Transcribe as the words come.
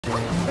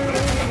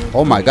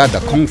Oh my god, the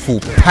Kung Fu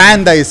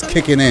Panda is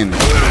kicking in.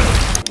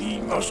 He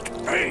must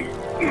pay.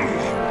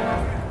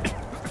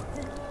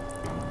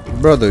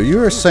 Brother,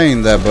 you are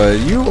saying that, but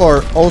you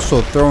are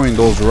also throwing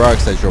those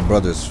rocks at your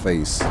brother's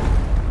face.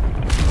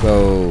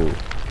 So,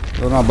 I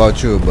don't know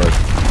about you, but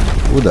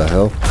who the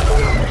hell?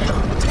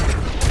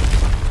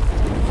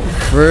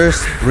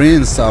 First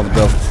Prince of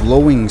the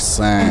Flowing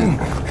Sand.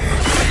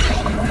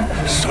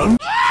 Son.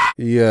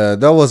 Yeah,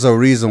 that was a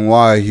reason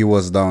why he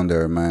was down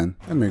there, man.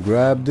 Let me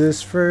grab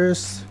this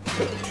first.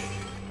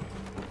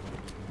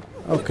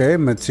 Okay,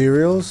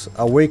 materials.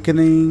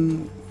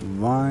 Awakening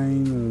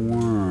Vine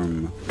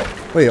Worm.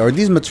 Wait, are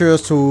these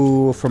materials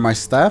for my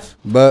staff?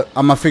 But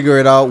I'm gonna figure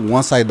it out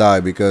once I die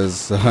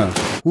because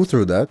who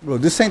threw that? Bro,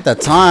 this ain't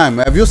that time.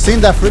 Have you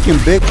seen that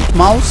freaking big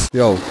mouse?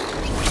 Yo,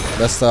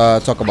 let's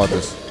talk about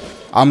this.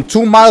 I'm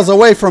 2 miles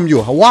away from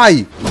you.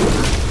 Hawaii.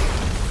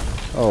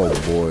 Oh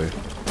boy.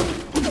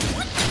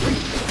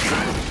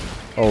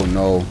 Oh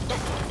no.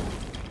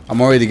 I'm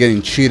already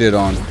getting cheated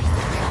on.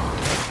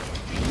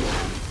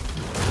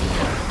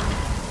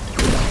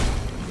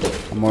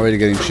 I'm already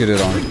getting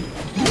cheated on.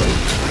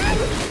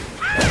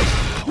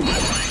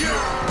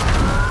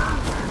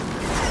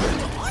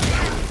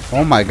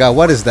 Oh my god,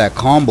 what is that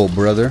combo,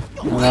 brother?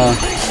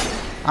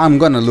 I'm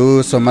gonna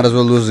lose, so might as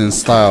well lose in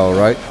style,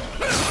 right?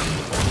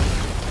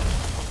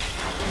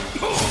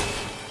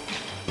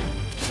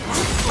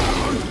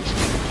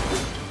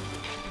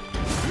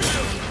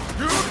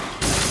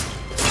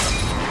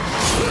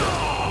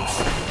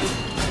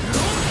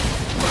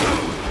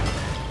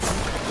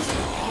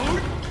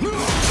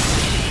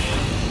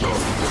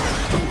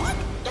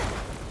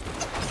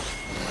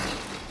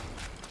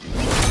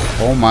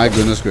 Oh my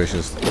goodness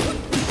gracious.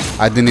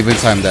 I didn't even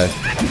time that.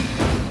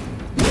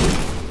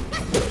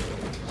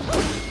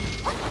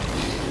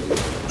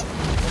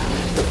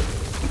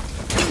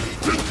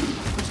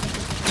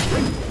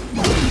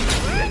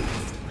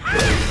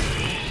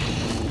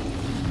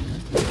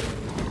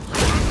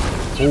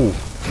 Oh,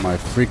 my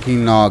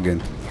freaking noggin.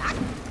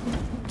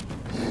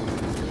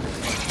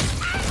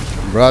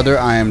 Brother,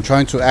 I am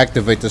trying to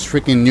activate this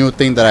freaking new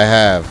thing that I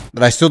have.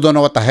 But I still don't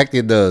know what the heck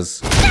it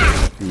does.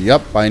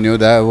 Yep, I knew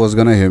that was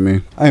gonna hit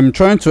me. I'm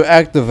trying to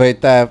activate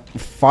that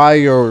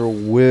fire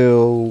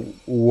wheel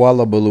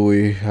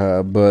wallabalooey,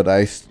 but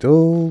I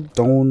still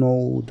don't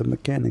know the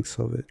mechanics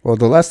of it. Well,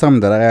 the last time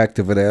that I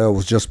activated it, I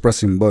was just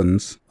pressing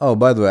buttons. Oh,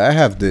 by the way, I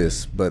have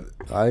this, but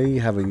I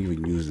haven't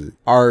even used it.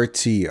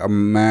 RT,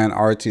 man,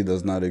 RT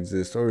does not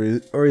exist. Or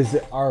is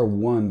it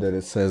R1 that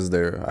it says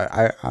there?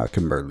 I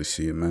can barely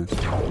see it, man.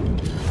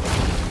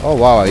 Oh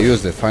wow, I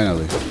used it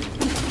finally.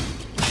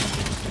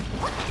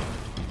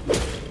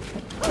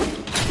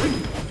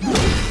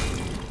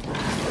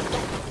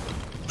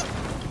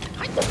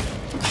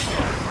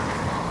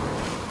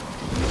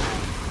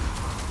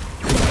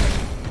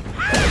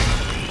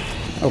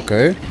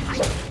 Okay.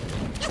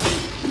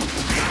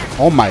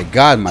 Oh my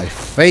god, my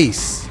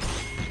face.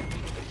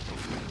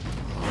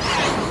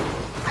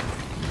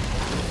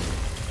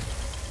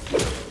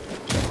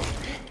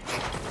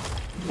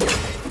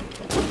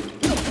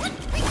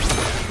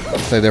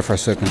 Stay there for a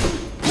second.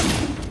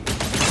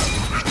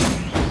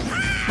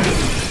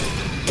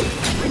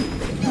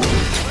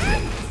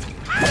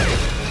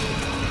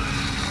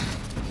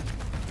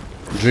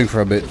 Drink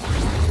for a bit.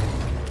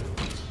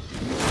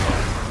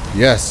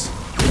 Yes.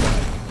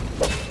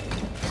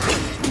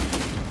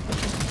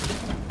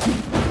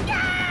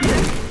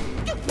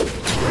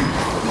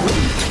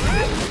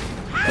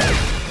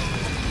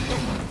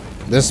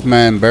 This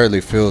man barely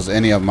feels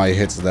any of my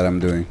hits that I'm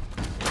doing.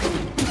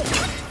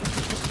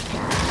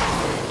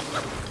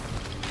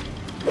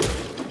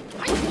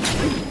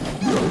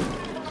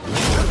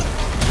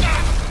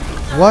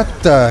 What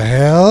the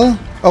hell?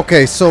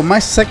 Okay, so my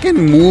second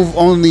move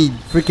only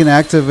freaking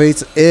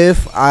activates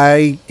if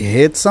I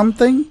hit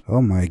something?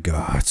 Oh my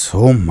god.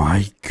 Oh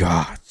my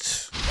god.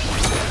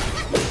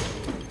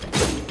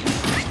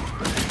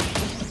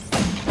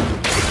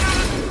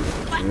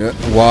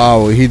 Yeah,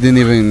 wow, he didn't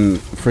even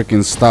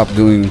freaking stop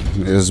doing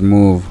his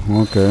move.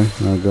 Okay,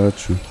 I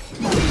got you.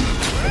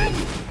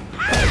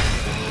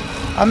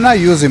 I'm not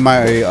using my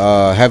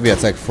heavy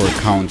attack for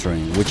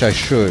countering, which I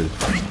should.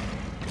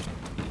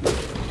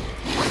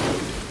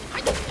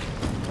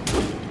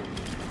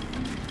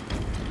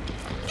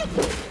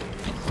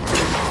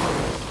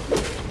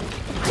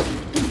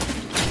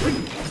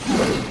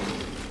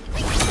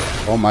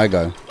 Oh my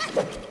god.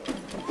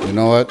 You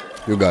know what?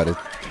 You got it.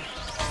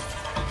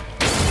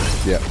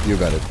 Yeah, you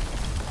got it.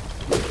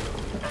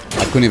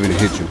 I couldn't even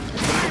hit you.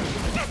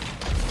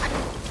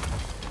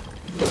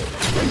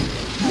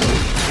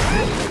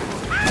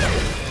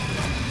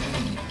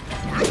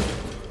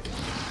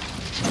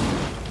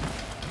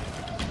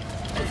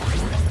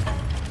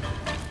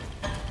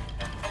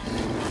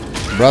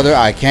 Brother,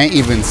 I can't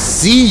even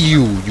see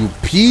you, you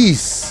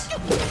piece.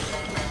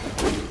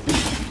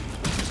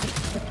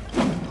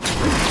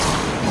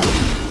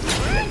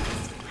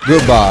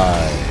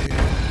 Goodbye.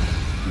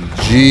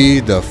 G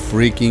the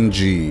freaking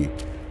G.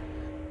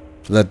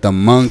 Let the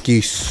monkey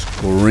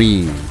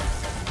scream.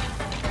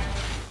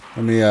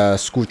 Let me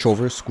scooch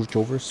over, scooch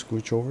over,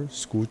 scooch over,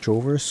 scooch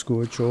over,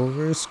 scooch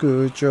over,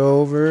 scooch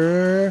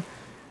over.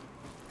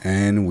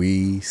 And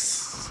we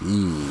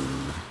see.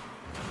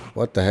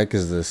 What the heck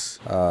is this?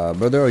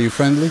 Brother, are you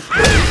friendly?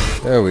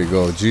 There we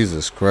go.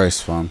 Jesus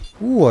Christ, fam.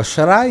 Ooh, a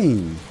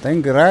shrine.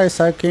 Thank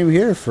Christ I came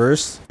here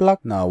first.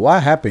 Now,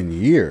 what happened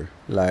here?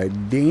 Like,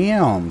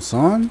 damn,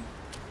 son.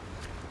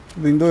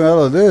 I've been doing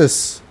all of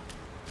this.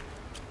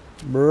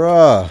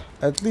 Bruh.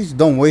 At least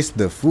don't waste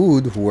the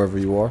food, whoever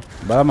you are.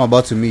 But I'm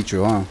about to meet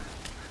you, huh?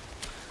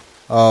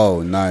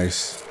 Oh,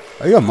 nice.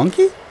 Are you a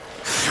monkey?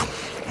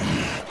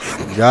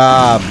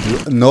 God,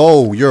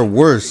 no, you're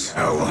worse.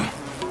 Oh,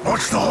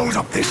 what's the hold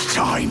up this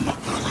time?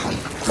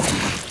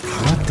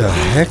 What the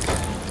heck?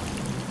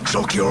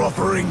 Suck your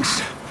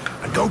offerings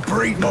and go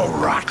breed more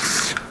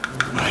rats.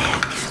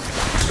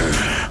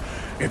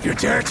 If you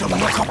dare to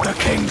muck up the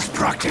king's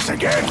practice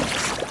again,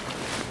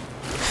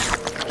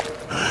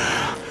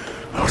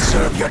 I'll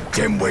serve your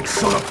dimwit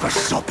son up for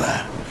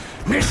supper.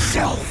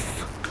 Myself.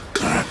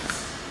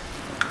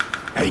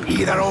 Ain't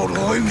you that old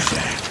loser?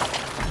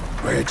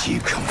 Where'd you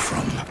come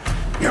from?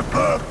 You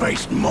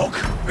bird-faced mug.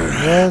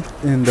 What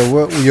in the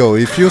world? Yo,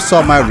 if you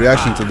saw my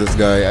reaction to this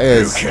guy,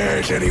 Who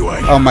cares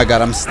anyway? oh my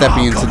god, I'm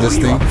stepping into this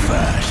thing.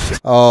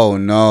 Oh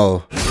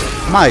no.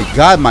 My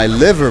god, my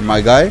liver,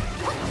 my guy.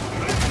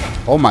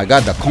 Oh my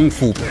god, the Kung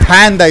Fu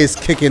Panda is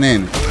kicking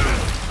in.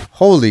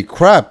 Holy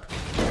crap.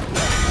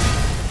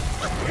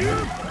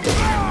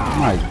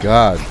 My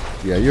god.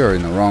 Yeah, you're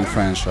in the wrong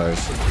franchise.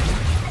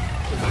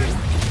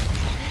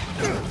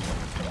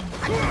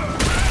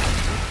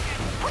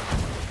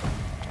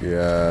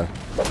 Yeah.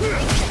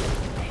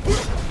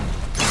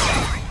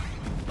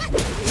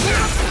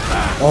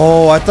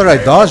 Oh, I thought I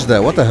dodged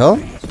that. What the hell?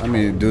 Let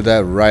me do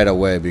that right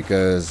away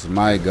because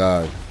my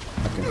god.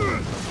 Okay.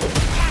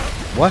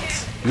 What?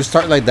 You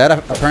start like that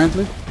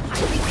apparently?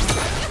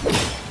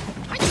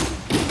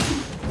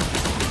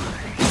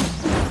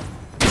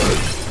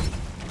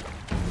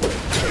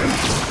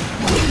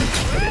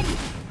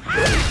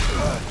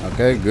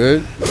 Okay,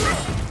 good.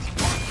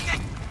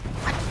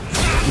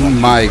 Oh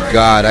my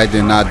god, I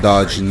did not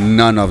dodge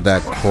none of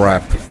that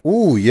crap.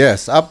 Ooh,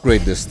 yes,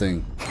 upgrade this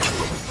thing.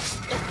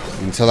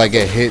 Until I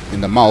get hit in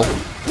the mouth.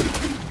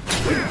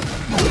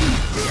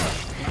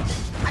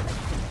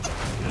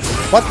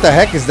 What the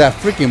heck is that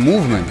freaking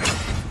movement?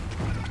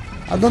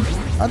 I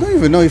don't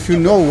even know if you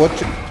know what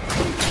you...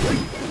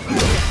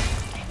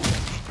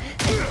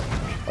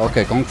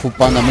 Okay, Kung Fu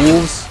Panda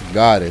moves.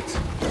 Got it.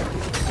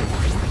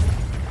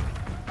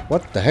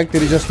 What the heck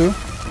did he just do?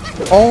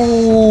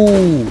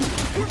 Oh!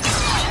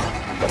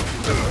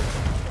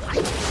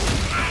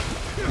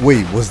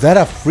 Wait, was that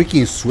a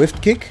freaking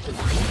swift kick?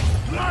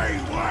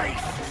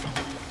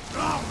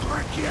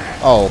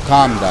 Oh,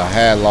 calm the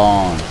hell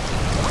on.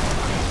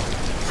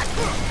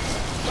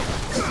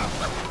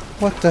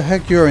 What the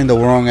heck? You're in the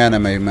wrong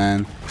anime,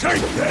 man.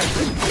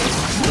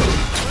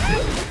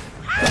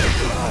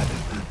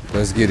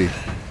 Let's get it.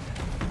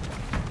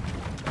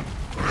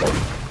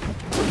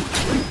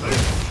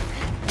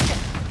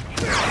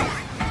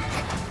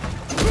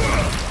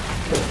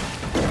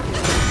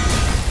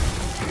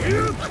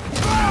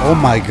 Oh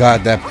my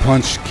god, that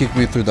punch kicked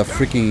me through the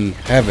freaking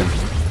heaven.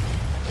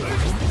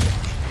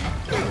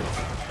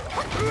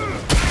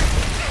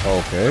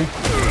 Okay.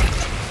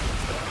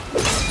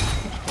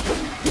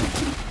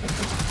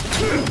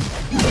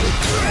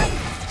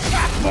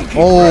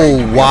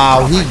 Oh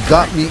wow, he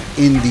got me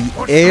in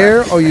the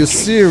air? Are you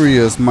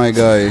serious, my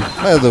guy?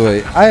 By the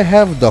way, I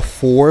have the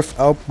 4th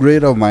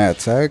upgrade of my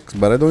attacks,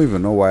 but I don't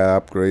even know why I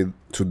upgrade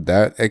to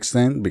that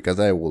extent because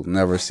I will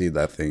never see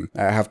that thing.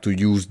 I have to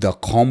use the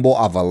combo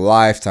of a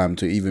lifetime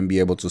to even be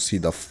able to see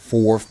the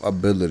 4th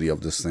ability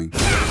of this thing.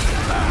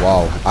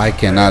 Wow, I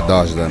cannot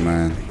dodge that,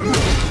 man.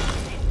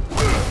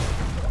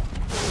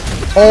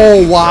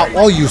 Oh wow,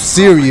 are you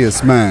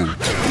serious, man?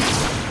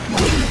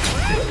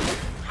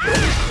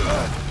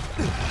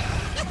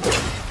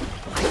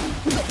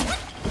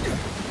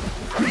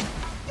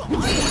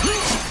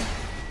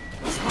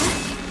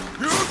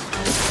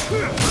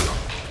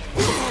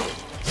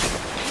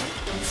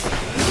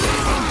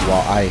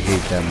 Wow, I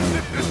hate that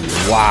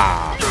move.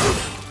 Wow.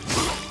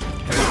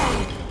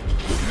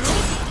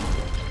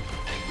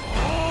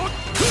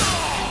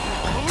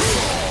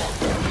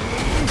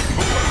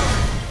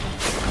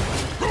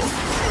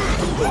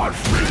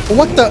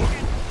 What the?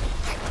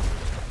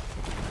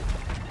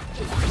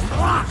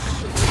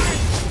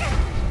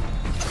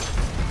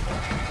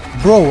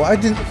 Bro, I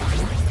didn't...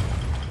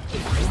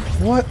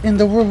 What in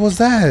the world was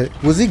that?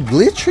 Was it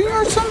glitching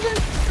or something?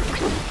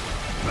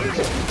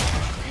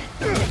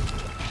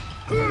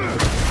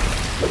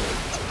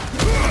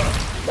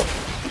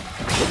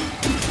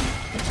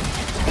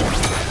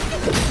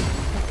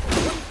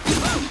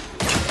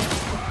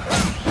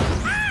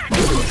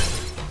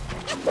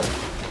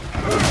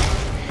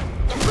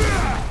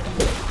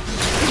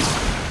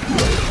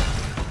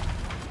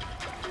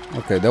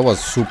 Okay, that was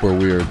super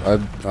weird.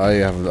 I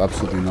have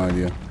absolutely no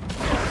idea.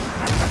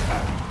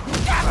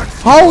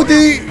 How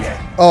did he...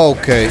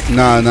 Okay,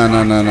 no.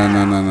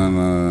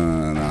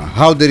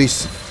 How did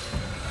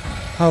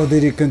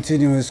he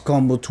continue his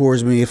combo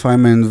towards me if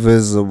I'm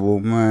invisible,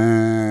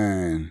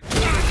 man?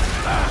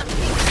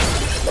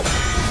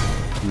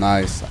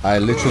 Nice. I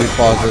literally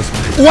paused this.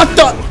 What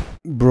the?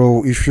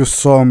 Bro, if you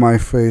saw my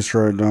face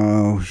right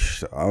now,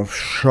 I'm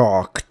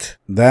shocked.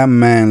 That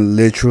man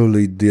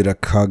literally did a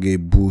Kage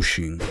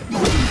Bushin.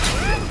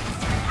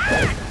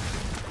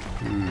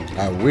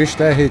 I wish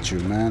that hit you,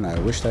 man. I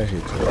wish that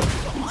hit you.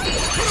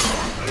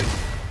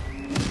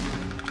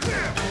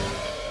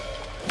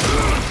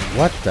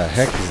 What the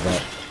heck is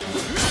that?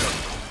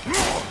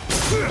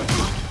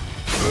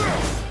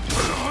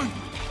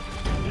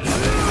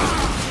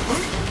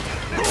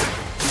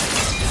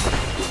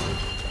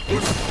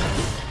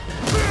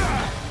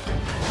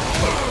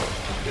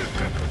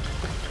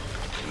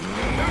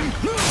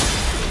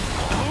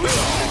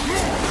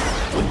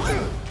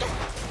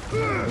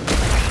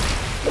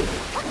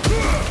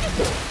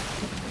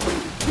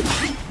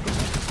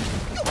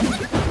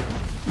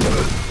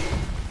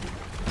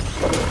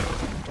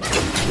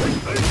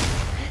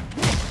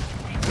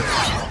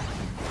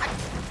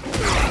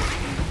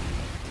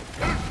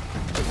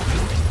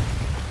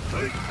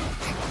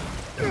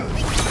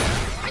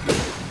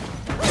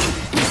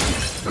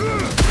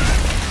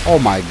 Oh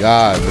my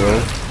god, bro.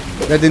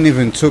 That didn't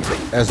even took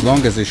as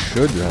long as it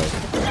should have.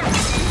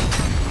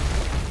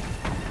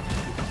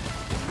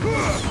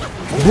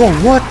 Bro,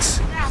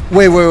 what?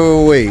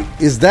 Wait.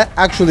 Is that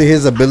actually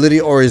his ability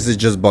or is it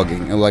just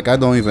bugging? Like, I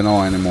don't even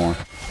know anymore.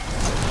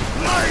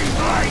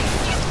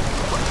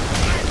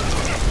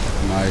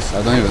 Nice.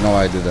 I don't even know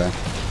why I did that.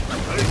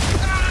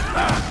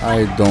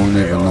 I don't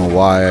even know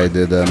why I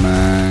did that,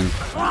 man.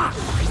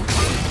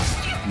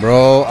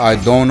 Bro, I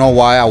don't know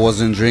why I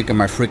wasn't drinking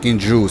my freaking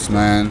juice,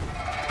 man.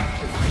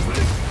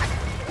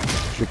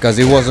 Because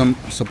it wasn't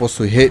supposed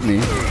to hit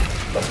me.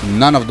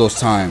 None of those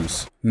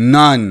times.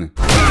 None.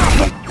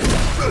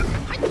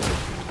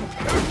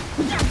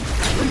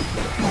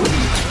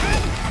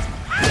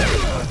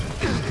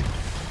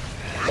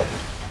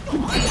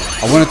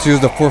 I wanted to use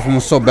the fourth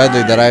one so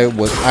badly that I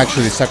was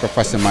actually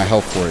sacrificing my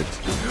health for it.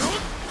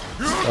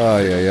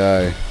 Ay, ay,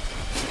 ay.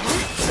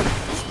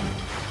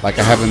 Like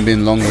I haven't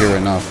been long here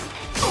enough.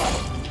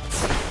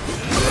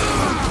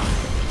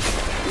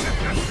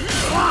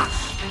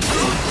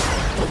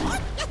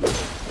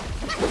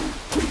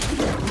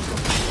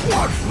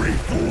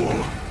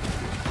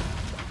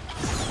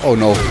 Oh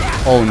no.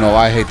 Oh no,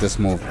 I hate this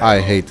move. I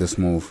hate this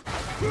move.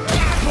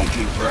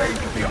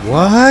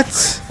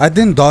 What? I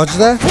didn't dodge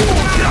that?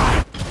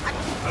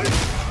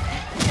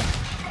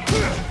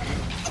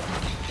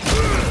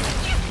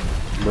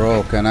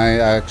 Bro, can I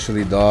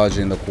actually dodge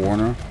in the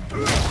corner?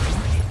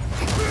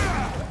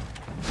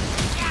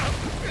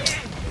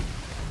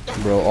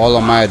 Bro, all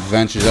of my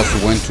advantage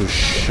just went to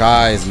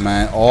shies,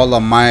 man. All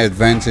of my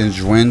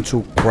advantage went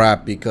to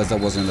crap because I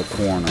was in the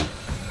corner.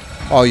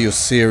 Are you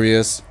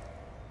serious?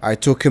 I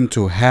took him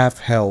to half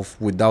health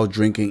without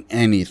drinking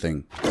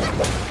anything.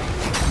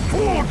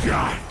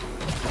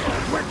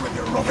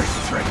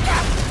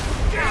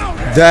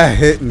 That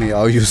hit me.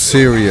 Are you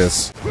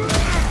serious?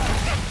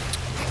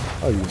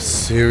 Are you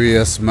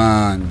serious,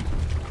 man?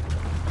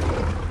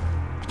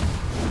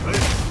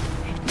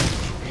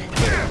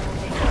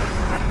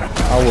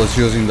 I was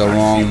using the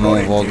wrong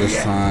move all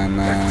this time,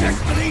 man.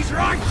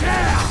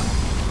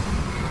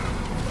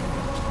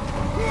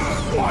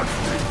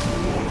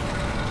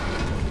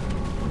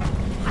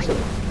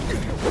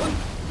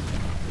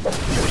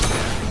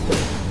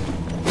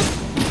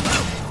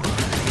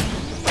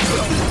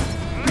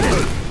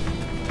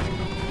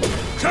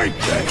 Take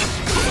this.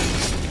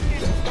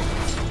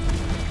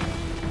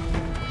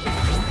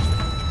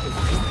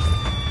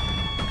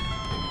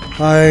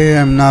 I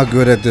am not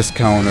good at this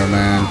counter,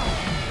 man.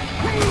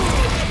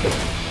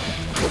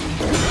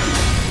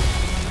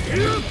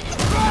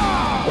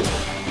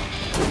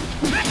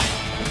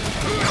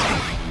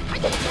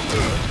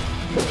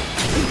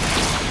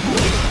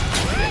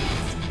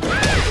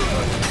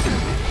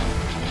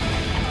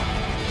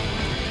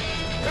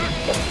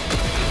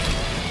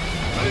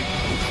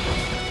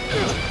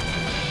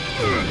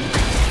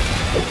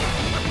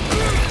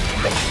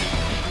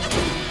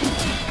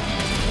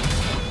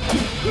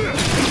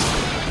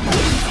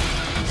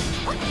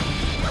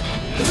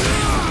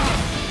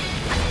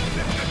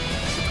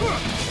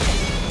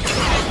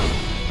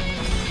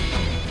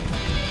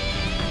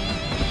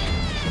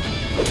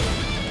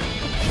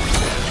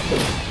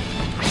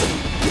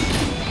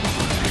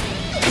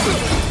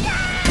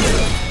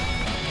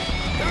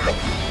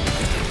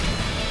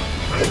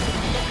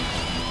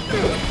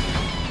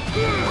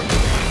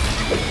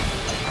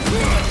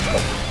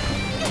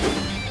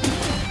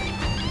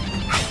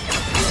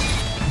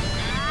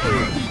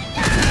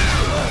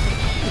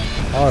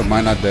 Oh, am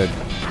I not dead?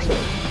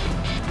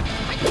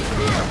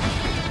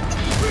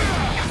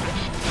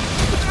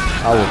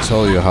 I will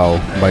tell you how,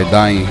 by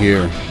dying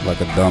here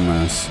like a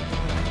dumbass.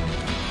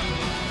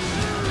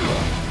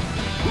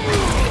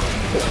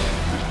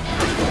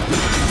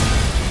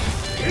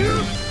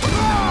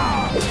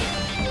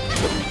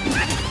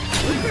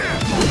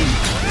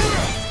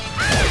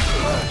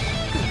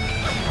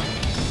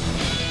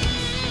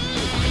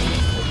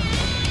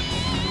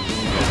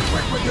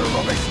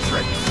 this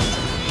trick.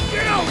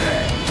 Get out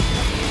there!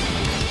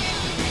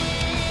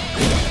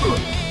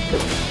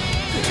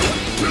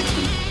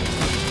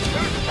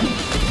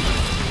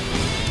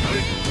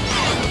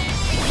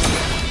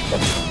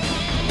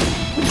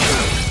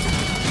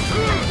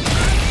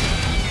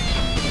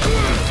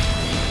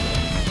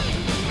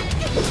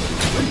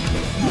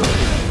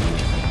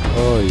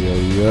 Oh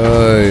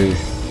yeah.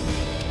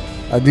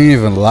 I didn't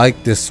even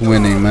like this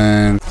winning,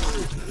 man.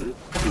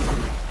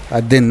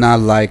 I did not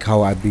like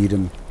how I beat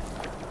him,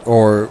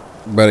 or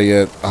better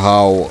yet,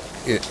 how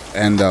it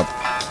ended up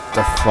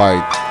the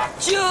fight.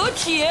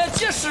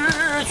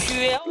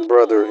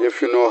 Brother,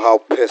 if you know how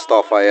pissed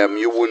off I am,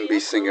 you wouldn't be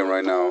singing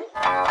right now.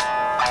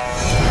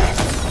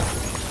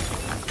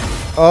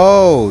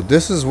 Oh,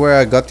 this is where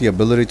I got the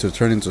ability to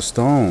turn into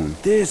stone.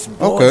 This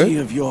body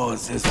of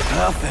yours is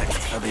perfect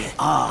for the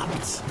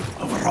art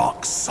of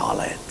rock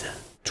solid.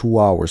 2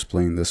 hours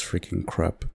playing this freaking crap.